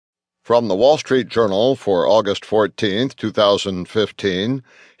From the Wall Street Journal for August 14, 2015,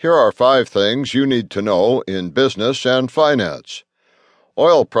 here are 5 things you need to know in business and finance.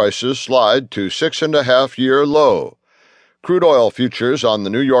 Oil prices slide to 6.5-year low. Crude oil futures on the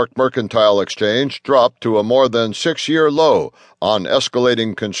New York Mercantile Exchange dropped to a more than 6-year low on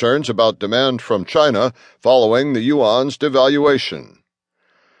escalating concerns about demand from China following the yuan's devaluation.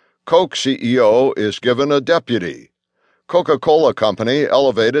 Coke CEO is given a deputy. Coca-Cola Company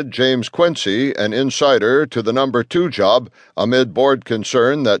elevated James Quincy, an insider, to the number 2 job amid board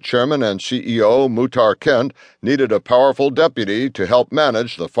concern that Chairman and CEO Muhtar Kent needed a powerful deputy to help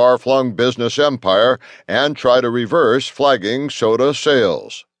manage the far-flung business empire and try to reverse flagging soda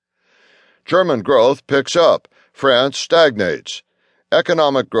sales. German growth picks up. France stagnates.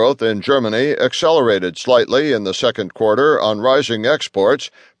 Economic growth in Germany accelerated slightly in the second quarter on rising exports,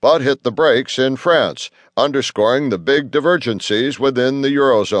 but hit the brakes in France, underscoring the big divergences within the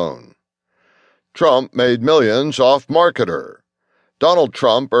Eurozone. Trump made millions off marketer. Donald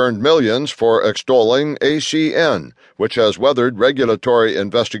Trump earned millions for extolling ACN, which has weathered regulatory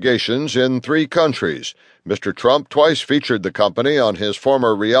investigations in 3 countries. Mr. Trump twice featured the company on his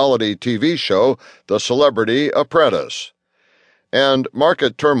former reality TV show, The Celebrity Apprentice. And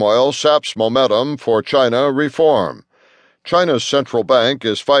market turmoil saps momentum for China reform. China's central bank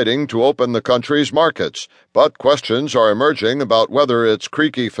is fighting to open the country's markets, but questions are emerging about whether its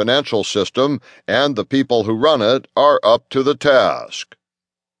creaky financial system and the people who run it are up to the task.